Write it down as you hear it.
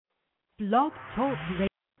Blog Talk Radio.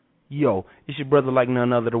 Yo, it's your brother like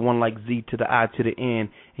none other, the one like Z to the I to the N,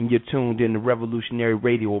 and you're tuned in to Revolutionary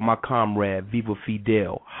Radio with my comrade, Viva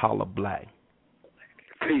Fidel, Holla Black.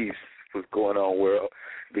 Peace. What's going on, world?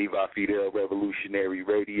 Viva Fidel, Revolutionary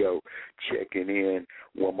Radio, checking in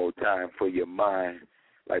one more time for your mind.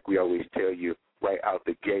 Like we always tell you, right out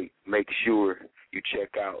the gate, make sure you check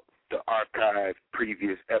out the archived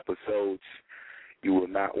previous episodes. You will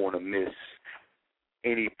not want to miss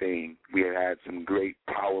anything. We have had some great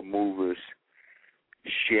power movers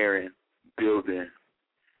sharing, building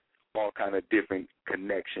all kind of different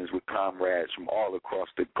connections with comrades from all across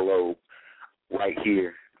the globe right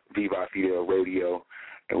here, Viva Fidel Radio,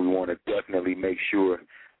 and we want to definitely make sure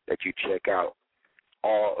that you check out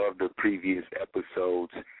all of the previous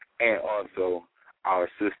episodes and also our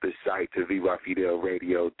sister site to Viva Fidel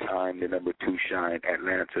Radio, time, the number 2 shine,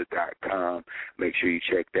 Atlanta.com. Make sure you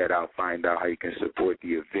check that out. Find out how you can support the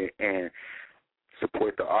event and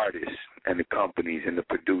support the artists and the companies and the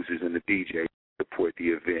producers and the DJs support the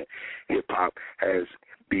event. Hip-hop has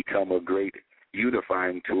become a great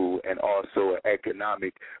unifying tool and also an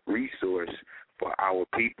economic resource for our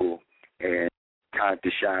people. And Time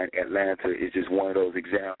to Shine Atlanta is just one of those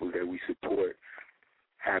examples that we support.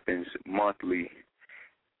 Happens monthly,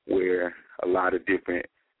 where a lot of different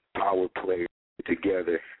power players get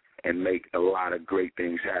together and make a lot of great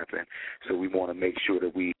things happen. So we want to make sure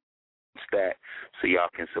that we that so y'all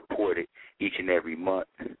can support it each and every month.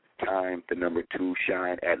 Time, the number 2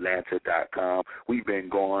 shine, Atlanta.com. We've been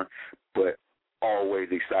gone, but always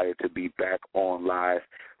excited to be back on live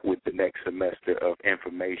with the next semester of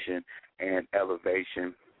information and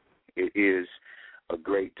elevation. It is a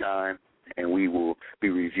great time, and we will be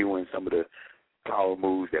reviewing some of the power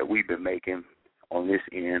moves that we've been making on this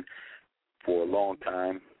end for a long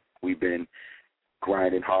time. We've been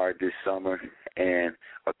grinding hard this summer and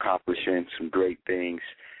accomplishing some great things.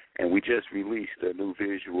 And we just released a new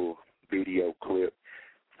visual video clip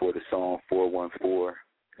for the song 414.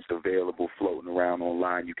 It's available floating around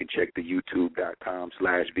online. You can check the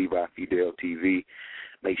youtube.com/VivaFidelTV.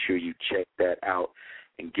 Make sure you check that out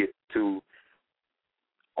and get to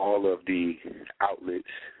all of the outlets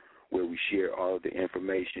where we share all of the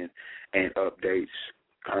information and updates,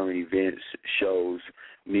 current events, shows,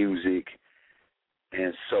 music,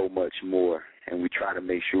 and so much more. And we try to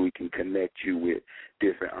make sure we can connect you with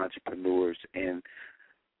different entrepreneurs and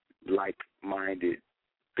like-minded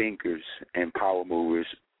thinkers and power movers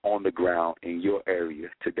on the ground in your area.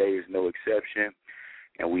 Today is no exception,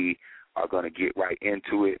 and we are going to get right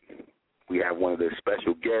into it. We have one of the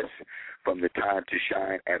special guests from the Time to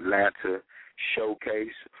Shine Atlanta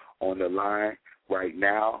showcase on the line right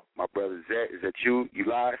now. My brother Zet, is that you? You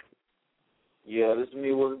live? Yeah, this is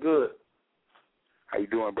me. What's good? How you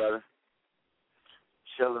doing, brother?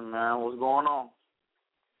 Chilling, man. What's going on?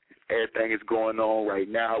 Everything is going on right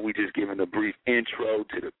now. We just giving a brief intro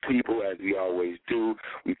to the people, as we always do.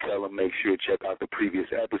 We tell them make sure to check out the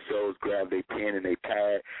previous episodes, grab their pen and their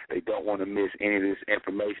pad. They don't want to miss any of this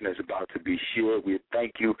information that's about to be shared. We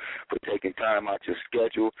thank you for taking time out your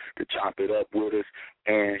schedule to chop it up with us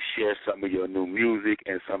and share some of your new music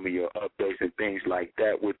and some of your updates and things like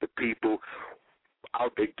that with the people.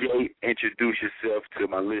 Out the gate, introduce yourself to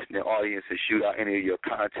my listening audience and shoot out any of your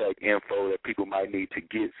contact info that people might need to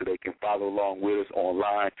get so they can follow along with us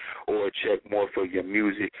online or check more for your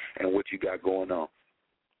music and what you got going on.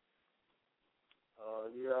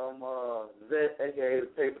 I'm Zet, a.k.a. the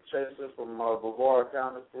Paperchaser from Brevard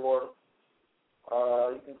County, Florida.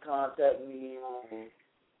 You can contact me on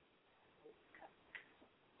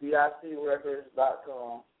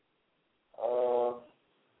vivafidel.com.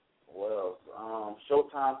 What else?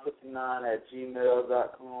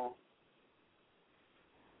 Showtime59@gmail.com.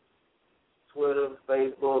 Twitter,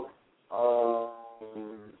 Facebook,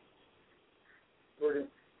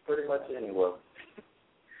 pretty much anywhere.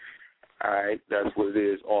 All right, that's what it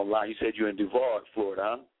is online. You said you're in Brevard, Florida,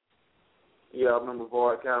 huh? Yeah, I'm in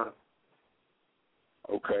Brevard County.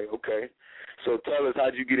 Okay. So tell us,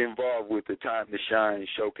 how'd you get involved with the Time to Shine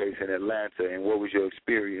showcase in Atlanta, and what was your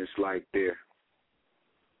experience like there?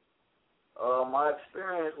 My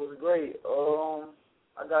experience was great. I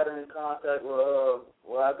got in contact with,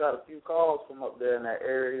 I got a few calls from up there in that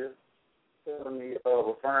area telling me,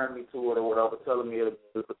 referring me to it or whatever, telling me to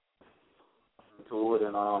it,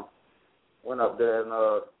 and went up there and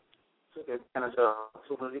took advantage of the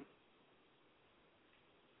opportunity.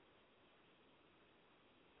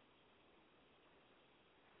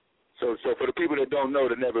 So for the people that don't know,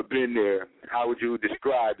 that never been there, how would you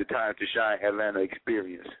describe the Time to Shine Atlanta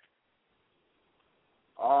experience?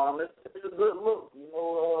 It's a good look. You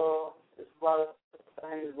know, it's about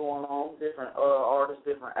things going on, different artists,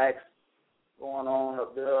 different acts going on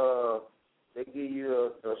up there. They give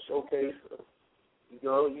you a showcase. You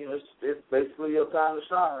know, it's basically your time to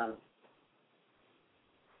shine.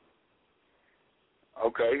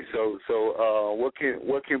 Okay, so what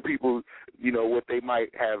can people, what they might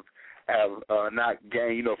have not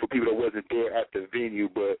gained, for people that wasn't there at the venue,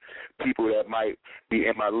 but people that might be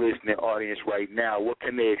in my listening audience right now, what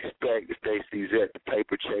can they expect if they see Zet the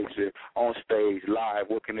Paperchaser on stage live?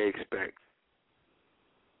 What can they expect?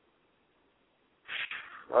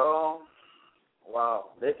 Wow,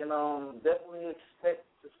 they can definitely expect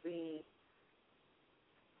to see.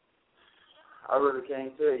 I really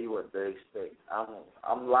can't tell you what they expect.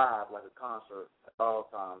 I'm live like a concert at all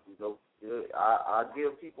times. I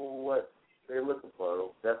give people what they're looking for,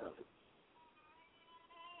 though, definitely.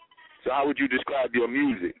 So how would you describe your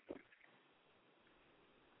music?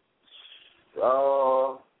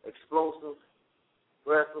 Explosive,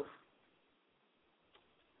 aggressive,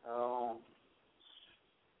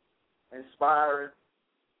 inspiring.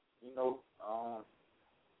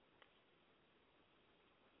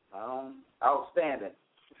 Outstanding.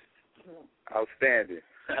 Outstanding.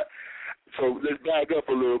 So let's back up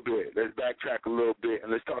a little bit. Let's backtrack a little bit,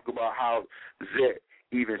 and let's talk about how Zet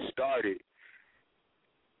even started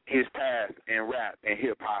his path in rap and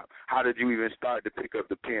hip-hop. How did you even start to pick up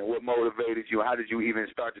the pen? What motivated you? How did you even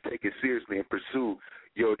start to take it seriously and pursue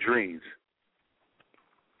your dreams?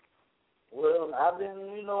 Well, I've been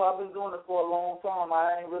doing it for a long time.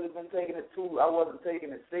 I ain't really been taking it I wasn't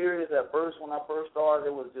taking it serious at first. When I first started,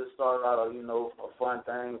 it was just started out of, a fun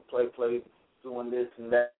thing, play, doing this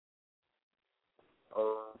and that.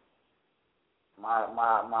 My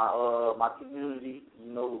community,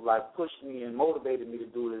 like pushed me and motivated me to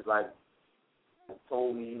do this. Like,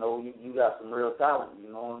 told me, you got some real talent.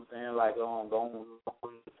 You know what I'm saying? Like, go and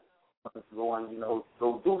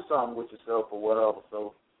go do something with yourself or whatever.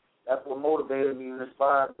 So that's what motivated me and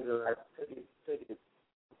inspired me to like take it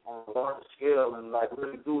on a larger scale and like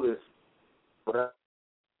really do this. But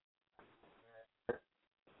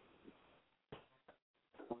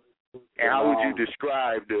and how would you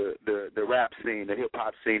describe the rap scene, the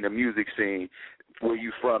hip-hop scene, the music scene, where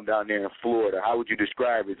you from down there in Florida? How would you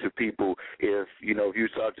describe it to people if you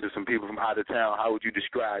talk to some people from out of town, how would you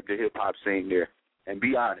describe the hip-hop scene there? And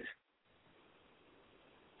be honest.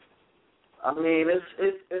 I mean, it's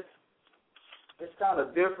kind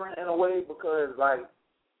of different in a way because, like,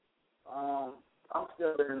 I'm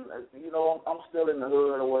still in, I'm still in the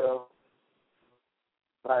hood or whatever.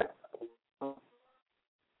 Like,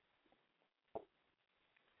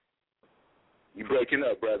 you breaking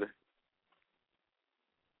up, brother.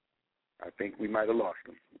 I think we might have lost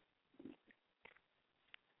him.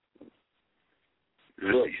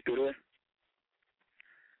 Zell, you still there?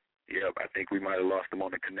 Yep, I think we might have lost him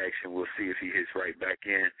on the connection. We'll see if he hits right back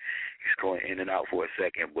in. He's going in and out for a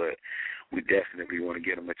second, but we definitely want to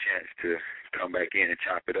get him a chance to come back in and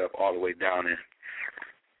chop it up all the way down in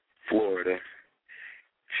Florida.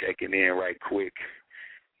 Checking in right quick.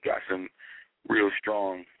 Got some real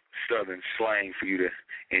strong Southern slang for you to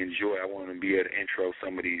enjoy. I want to be able to intro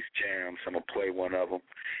some of these jams. I'm going to play one of them.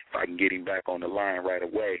 If I can get him back on the line right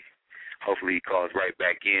away, hopefully he calls right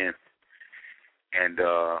back in and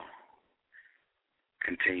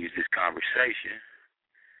continues this conversation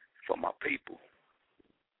for my people.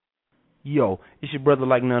 Yo, it's your brother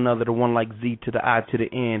like none other, the one like Z to the I to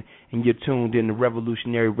the N, and you're tuned in to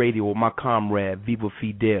Revolutionary Radio with my comrade, Viva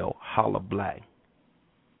Fidel, Holla Black.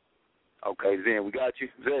 Okay, Zen, we got you.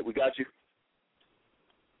 Zed, we got you.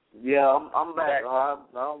 Yeah, I'm back. I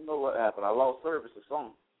don't know what happened. I lost service or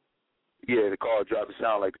something. Yeah, the call dropped. It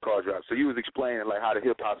sounded like the call dropped. So you was explaining like how the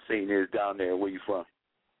hip hop scene is down there. Where you from?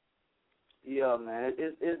 Yeah, man,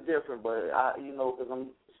 it's different, but because I'm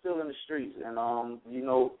still in the streets, and you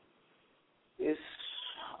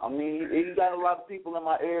got a lot of people in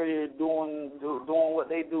my area doing what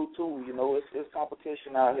they do too. It's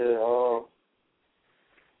competition out here.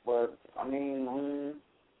 But I mean,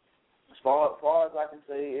 as far as I can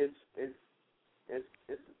say,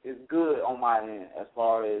 it's good on my end. As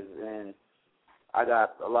far as, and I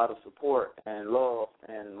got a lot of support and love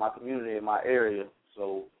in my community, in my area.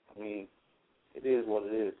 So I mean, it is what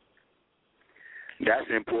it is.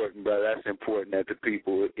 That's important, brother. That's important that the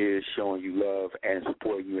people is showing you love and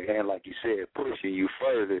supporting you, and like you said, pushing you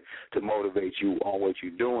further to motivate you on what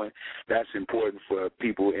you're doing. That's important for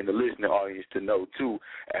people in the listening audience to know, too,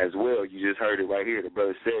 as well. You just heard it right here. The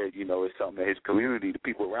brother said, it's something that his community, the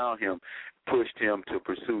people around him, pushed him to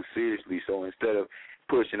pursue seriously. So instead of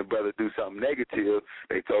pushing a brother do something negative,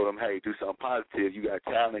 they told him, hey, do something positive. You got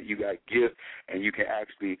talent, you got gift, and you can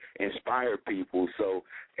actually inspire people. So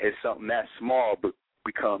it's something that small, but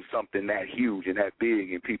become something that huge and that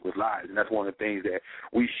big in people's lives. And that's one of the things that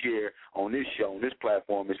we share on this show, on this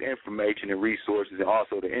platform, is information and resources, and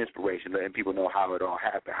also the inspiration, letting people know how it all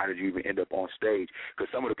happened. How did you even end up on stage?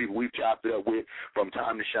 Because some of the people we've chopped it up with from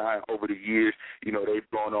Time to Shine over the years, you know, they've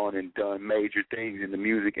gone on and done major things in the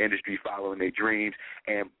music industry, following their dreams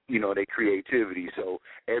and, you know, their creativity. So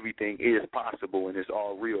everything is possible, and it's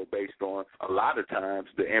all real based on, a lot of times,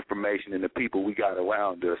 the information and the people we got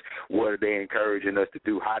around us. What are they encouraging us to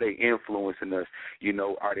do? How they influencing us? You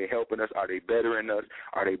know, are they helping us? Are they bettering us?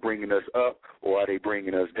 Are they bringing us up, or are they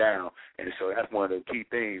bringing us down? And so that's one of the key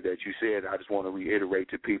things that you said. I just want to reiterate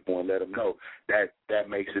to people and let them know that that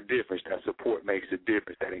makes a difference. That support makes a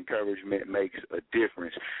difference. That encouragement makes a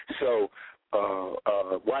difference. So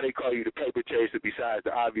why they call you the Paperchaser, besides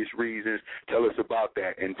the obvious reasons, tell us about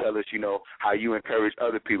that, and tell us, you know, how you encourage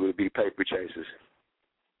other people to be paper chasers.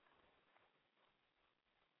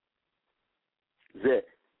 Zed.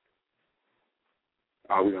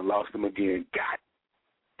 Oh, we done lost him again. God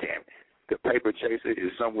damn it. The Paperchaser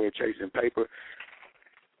is somewhere chasing paper.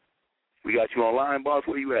 We got you online, boss.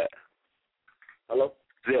 Where you at? Hello?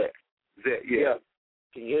 Zed, yeah.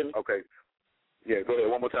 Can you hear me? Okay. Yeah, go ahead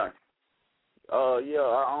one more time.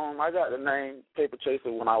 I got the name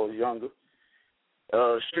Paperchaser when I was younger.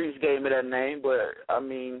 Streets gave me that name, but I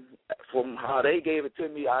mean, from how they gave it to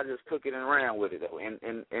me, I just took it and ran with it.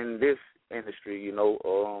 In this industry, you know,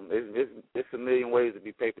 it's a million ways to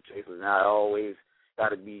be paper chasers, and I always got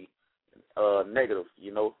to be negative,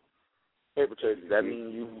 you know. Paper chasers, that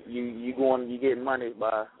means you getting money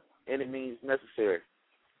by any means necessary,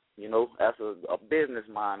 you know. That's a business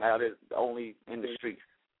mind. That is only in the streets.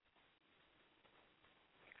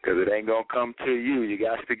 Because it ain't going to come to you. You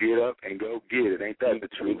got to get up and go get it. Ain't that the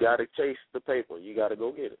truth? You got to chase the paper. You got to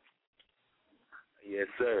go get it. Yes,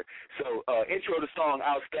 sir. So intro the song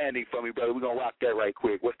Outstanding for me, brother. We're going to rock that right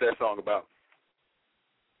quick. What's that song about?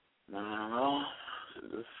 No,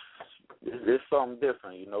 it's something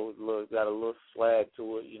different, you know. It's got a little swag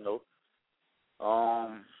to it, you know.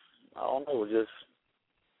 I don't know.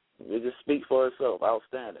 It just speaks for itself.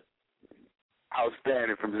 Outstanding.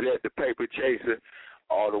 Outstanding from Zed the Paperchaser,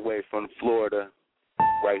 all the way from Florida,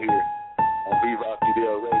 right here on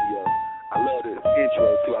vivafidel Radio. I love this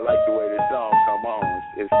intro, too. I like the way this song come on.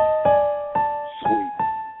 It's sweet.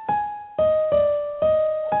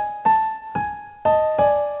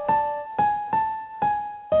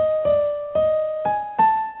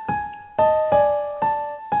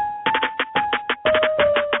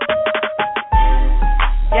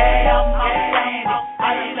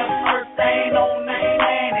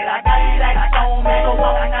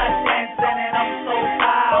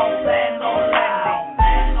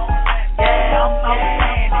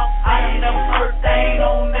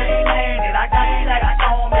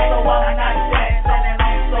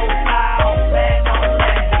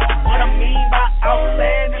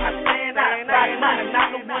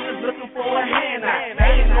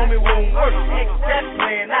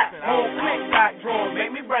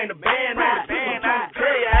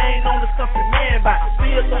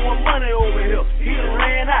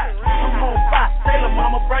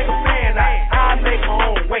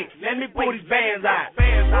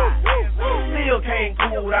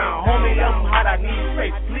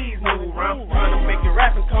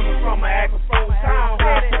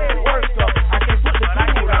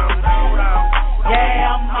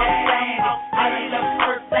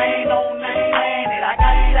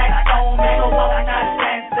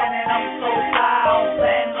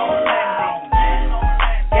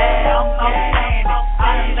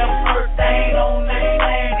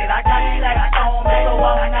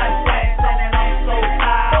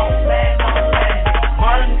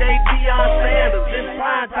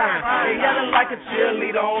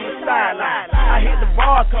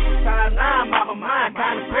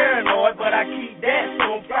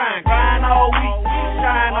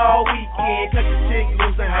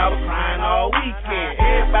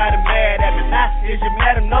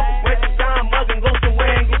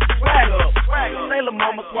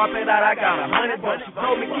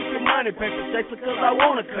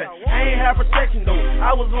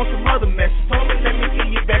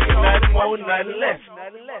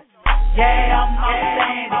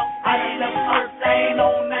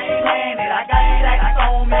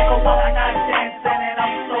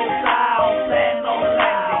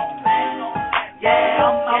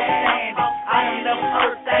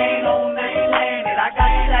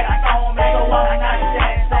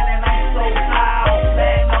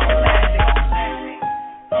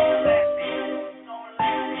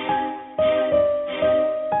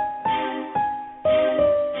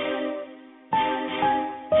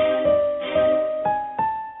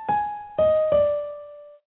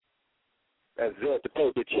 Zed the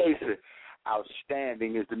Paperchaser.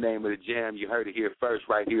 Outstanding is the name of the jam. You heard it here first,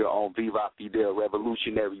 right here on Viva Fidel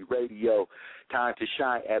Revolutionary Radio. Time to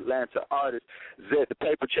shine, Atlanta artist. Zed the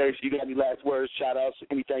Paperchaser. You got any last words, shout outs,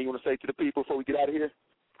 anything you want to say to the people before we get out of here?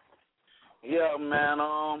 Yeah, man.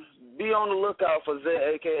 Be on the lookout for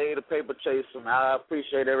Zed, a.k.a. the Paperchaser. I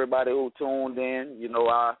appreciate everybody who tuned in. You know,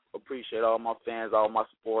 I appreciate all my fans, all my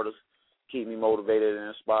supporters. Keep me motivated and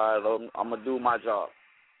inspired. I'm going to do my job.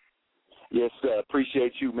 Yes, sir.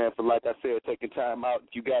 Appreciate you, man, for, like I said, taking time out.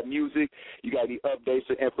 If you got music, you got any updates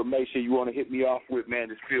or information you want to hit me off with, man,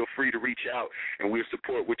 just feel free to reach out, and we'll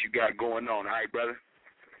support what you got going on. All right, brother?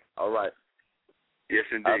 All right. Yes,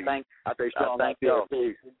 indeed. Stay strong. Thank y'all.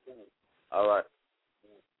 Peace. All right.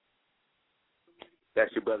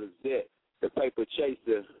 That's your brother Zed, the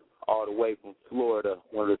Paperchaser, all the way from Florida,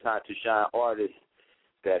 one of the Time to Shine artists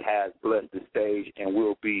that has blessed the stage, and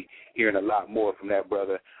we'll be hearing a lot more from that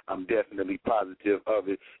brother. I'm definitely positive of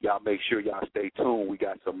it. Y'all make sure y'all stay tuned. We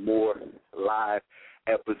got some more live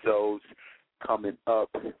episodes coming up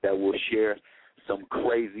that will share some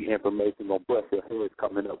crazy information on bust their heads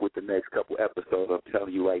coming up with the next couple episodes. I'm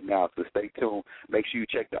telling you right now, so stay tuned. Make sure you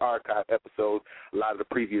check the archive episodes. A lot of the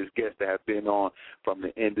previous guests that have been on from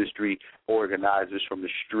the industry, organizers from the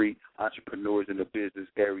street, entrepreneurs in the business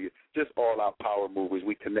area, just all our power movers.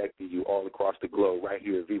 We connecting you all across the globe right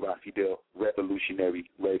here at Viva Fidel Revolutionary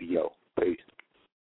Radio.